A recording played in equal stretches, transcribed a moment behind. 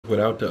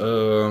without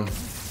the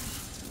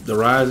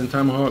Rising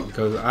Tomahawk,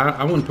 because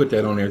I wouldn't put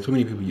that on there. Too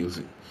many people use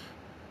it.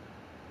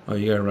 Oh,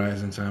 you got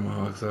Rising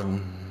Tomahawk, so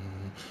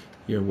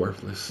you're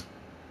worthless.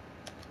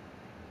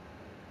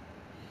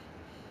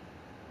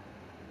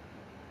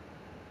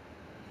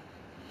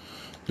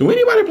 Do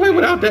anybody play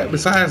without that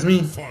besides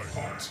me?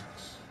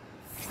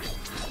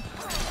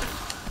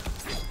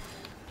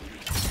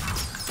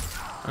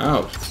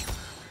 Ouch.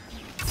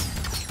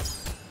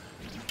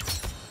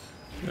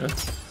 Yeah.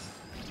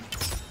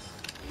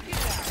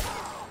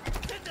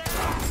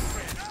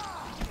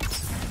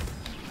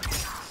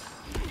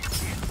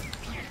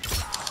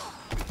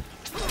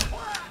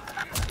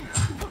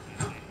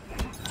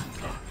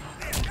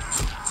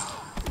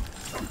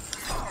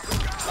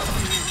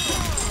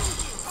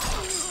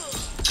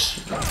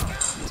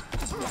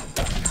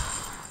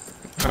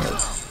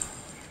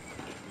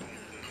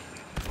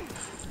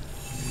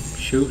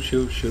 Shoot,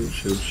 shoot, shoot,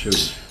 shoot,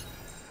 shoot.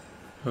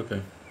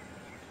 Okay.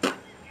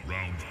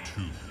 Round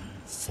 2,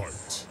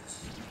 fight.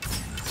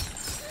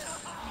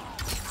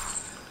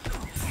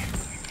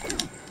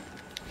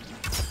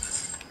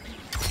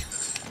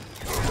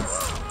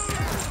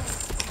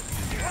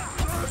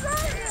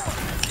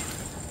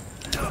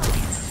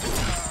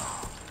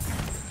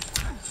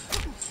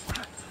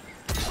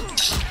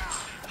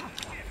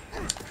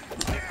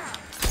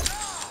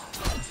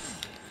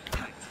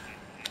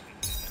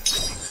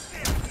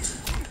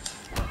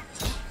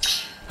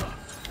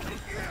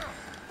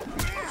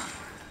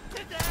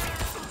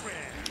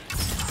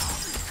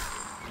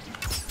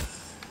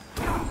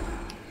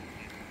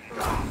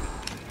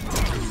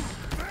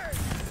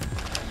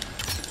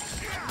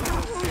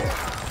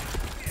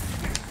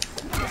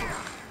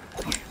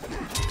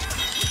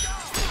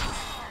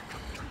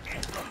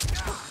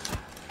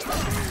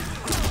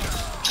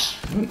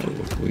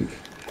 Weak.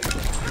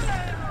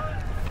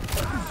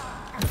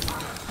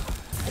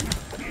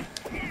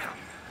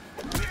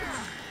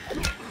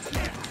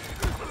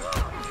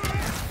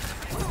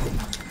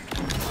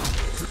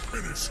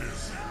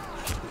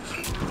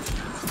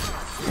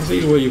 See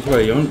the way you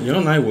play. Your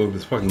Nightwolf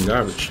is fucking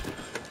garbage.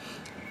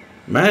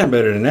 Mine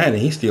better than that, and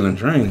he's stealing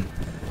training.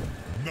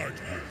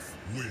 Nightwolf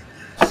wins.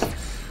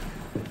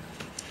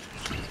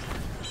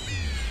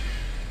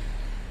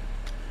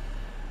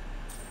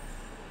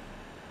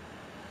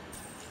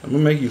 I'm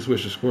gonna make you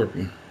switch to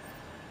Scorpion.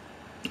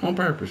 On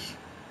purpose.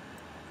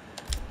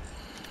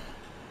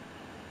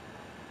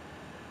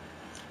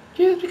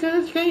 Just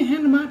because you can't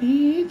handle my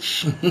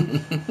bitch.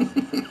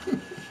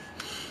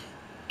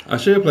 I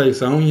should play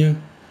Sonya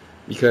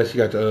because she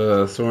got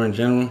the sword in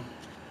general.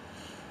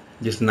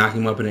 Just knock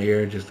him up in the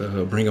air, just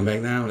to bring him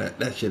back down.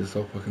 That shit is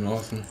so fucking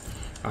awesome.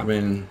 I've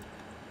been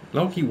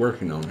low-key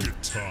working on it.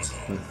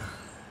 Kitana.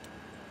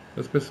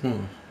 Let's piss him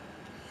off.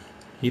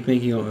 He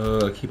think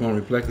he'll keep on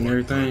reflecting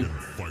everything,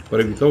 but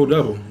if you throw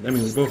double, that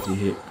means we both get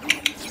hit.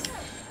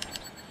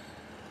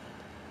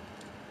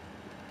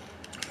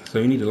 So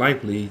you need a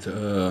life lead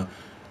to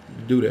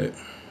do that.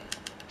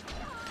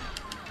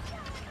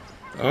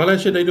 All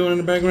that shit they doing in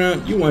the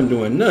background, you wasn't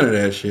doing none of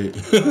that shit.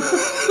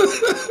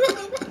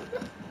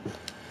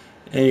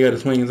 And you got a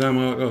swinging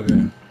tomahawk.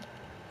 Okay,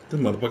 this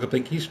motherfucker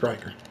think he's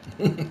Striker.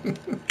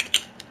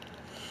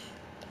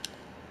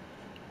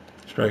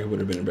 Striker would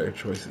have been a better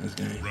choice in this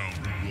game.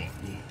 Round 1,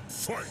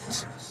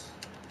 fight.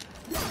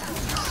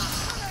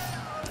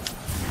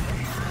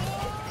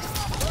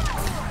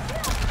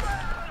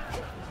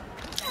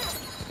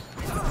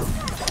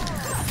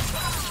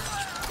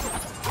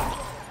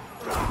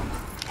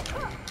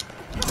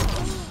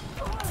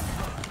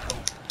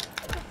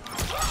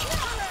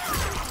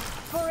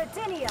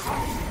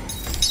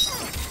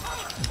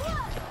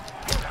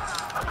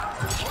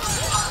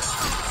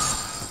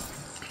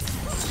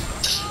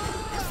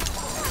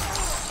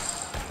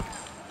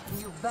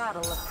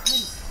 Battle of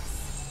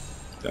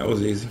Princess. That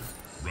was easy.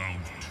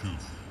 Round 2,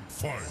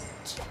 fight.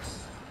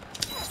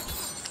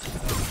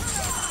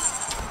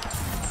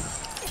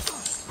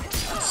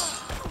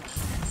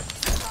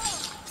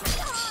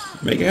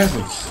 Make it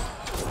happen.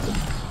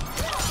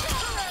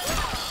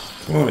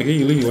 Come on, I give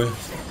you leeway.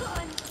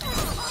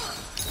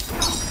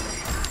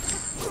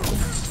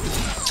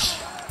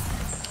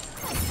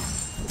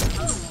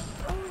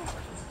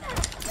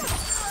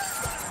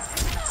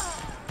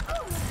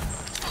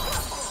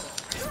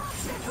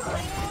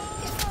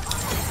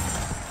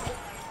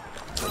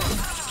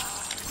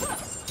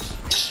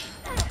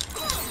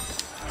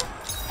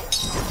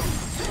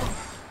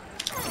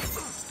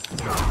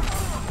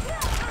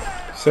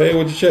 Say it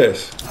with your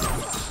chest.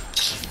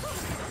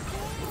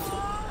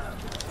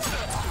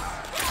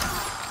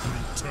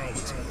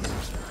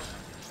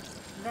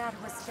 That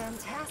was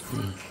fantastic.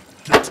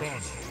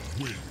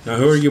 Kitana wins. Now,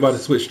 who are you about to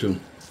switch to?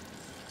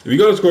 If you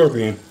go to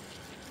Scorpion,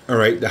 all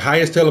right, the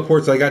highest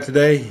teleports I got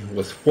today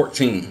was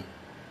 14.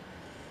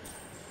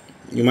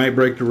 You might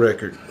break the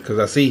record because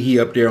I see he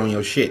up there on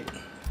your shit.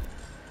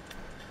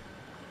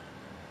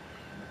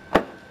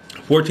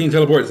 14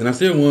 teleports, and I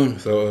still won.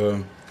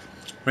 So,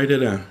 write that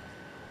down.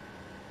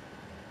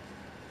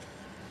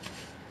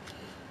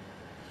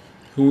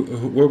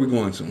 Where are we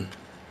going to?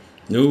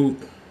 New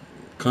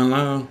Kun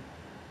Lao.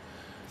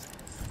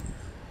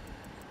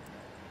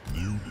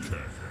 Liu Kang.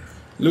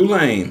 Liu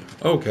Lane.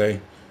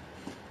 Okay.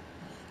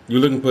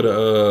 You're looking for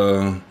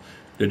the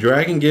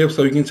dragon gift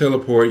so you can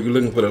teleport. You're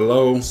looking for the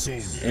low.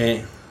 Sonya.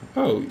 And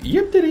oh,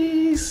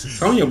 yip-de-dees.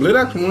 Sonya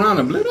Blittox from around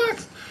the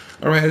Blittox.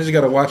 Alright, I just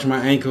gotta watch my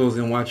ankles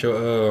and watch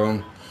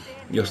your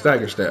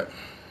stagger step.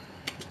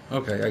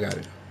 Okay, I got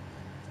it.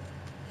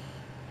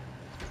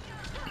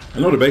 I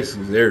know the basics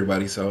with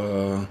everybody,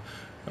 so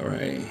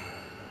alright.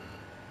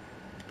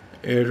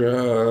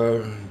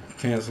 Airdrop,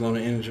 cancel on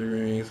the energy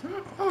rings.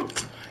 Oh,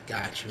 I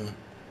got you.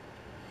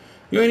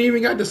 You ain't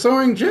even got the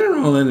soaring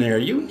general in there.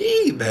 You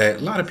need that. A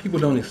lot of people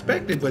don't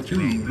expect it, but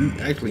you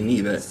actually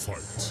need that.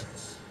 Fight.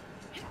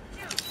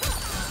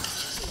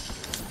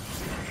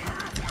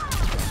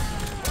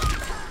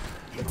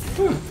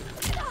 Huh.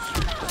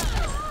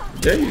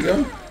 There you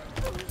go.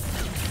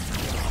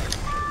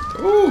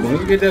 Ooh,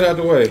 let's get that out of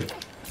the way.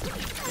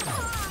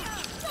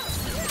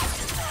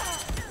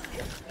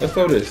 Let's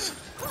throw this.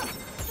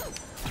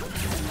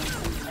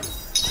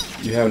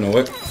 You have no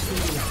what?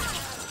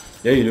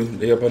 Yeah, you do.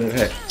 They up under the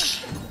hat.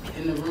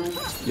 In the room?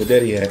 Your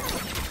daddy hat. On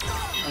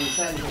the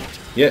side of it?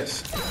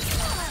 Yes.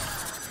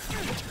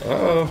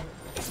 Uh-oh.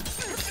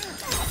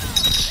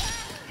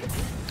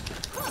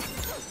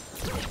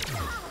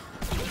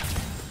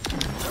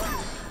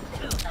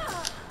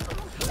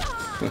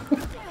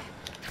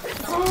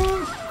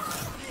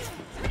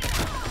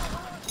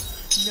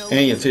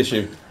 And your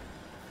tissue.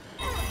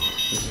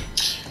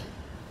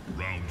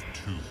 Round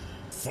 2.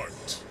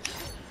 Fight.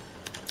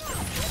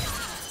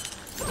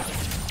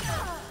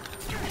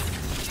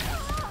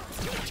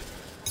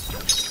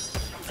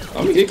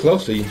 I'm gonna get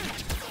close to you.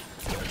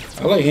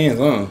 I like hands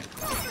on.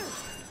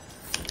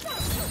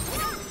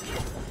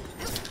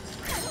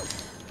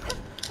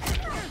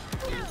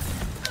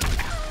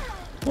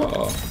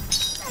 Uh-oh.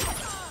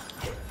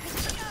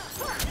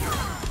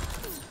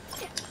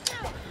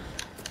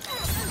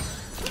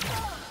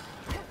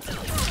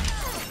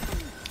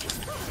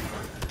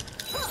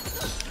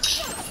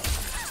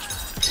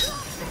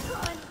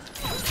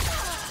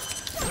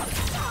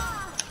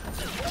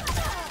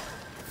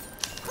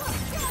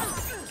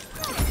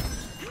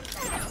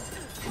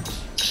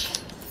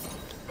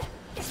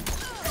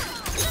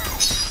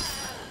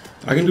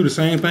 I can do the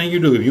same thing you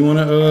do. If you want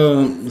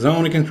to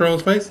zone and control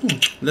space,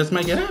 let's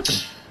make it happen.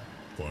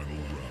 Final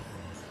round.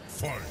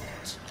 Fight.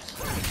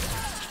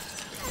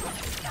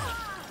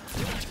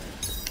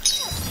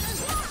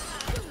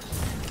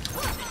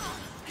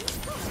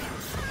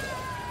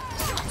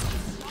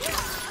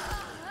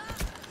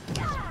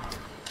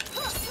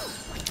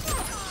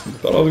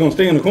 Thought I was gonna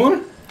stay in the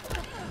corner.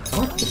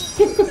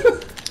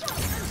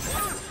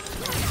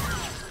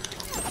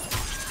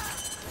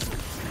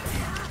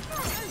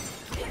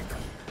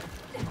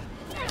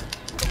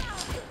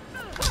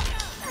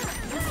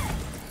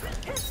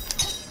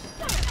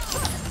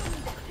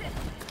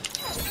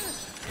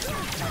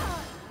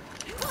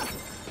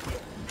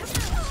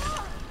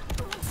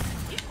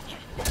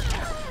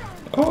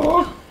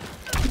 Oh,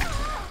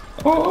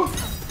 oh.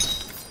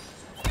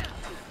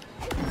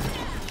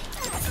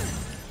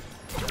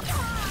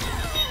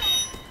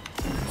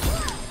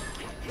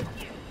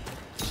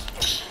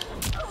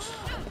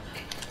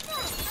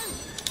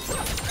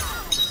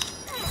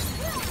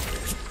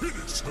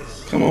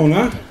 Come on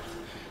now.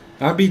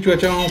 I beat you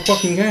at your own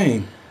fucking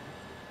game.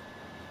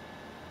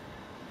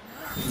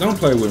 Don't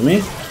play with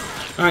me.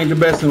 I ain't the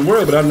best in the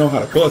world, but I know how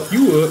to fuck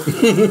you up.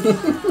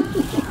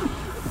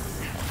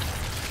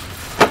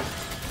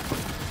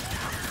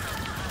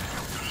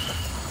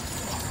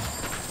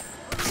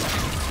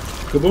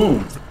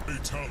 Kaboom.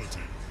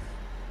 Fatality.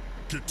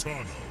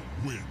 Kitana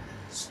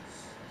wins.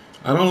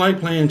 I don't like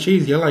playing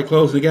cheesy. I like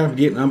closing the gap,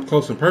 getting up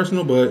close and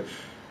personal, but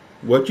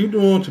what you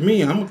doing to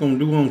me, I'm gonna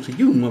do on to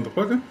you,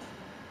 motherfucker.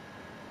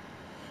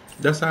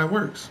 That's how it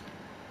works.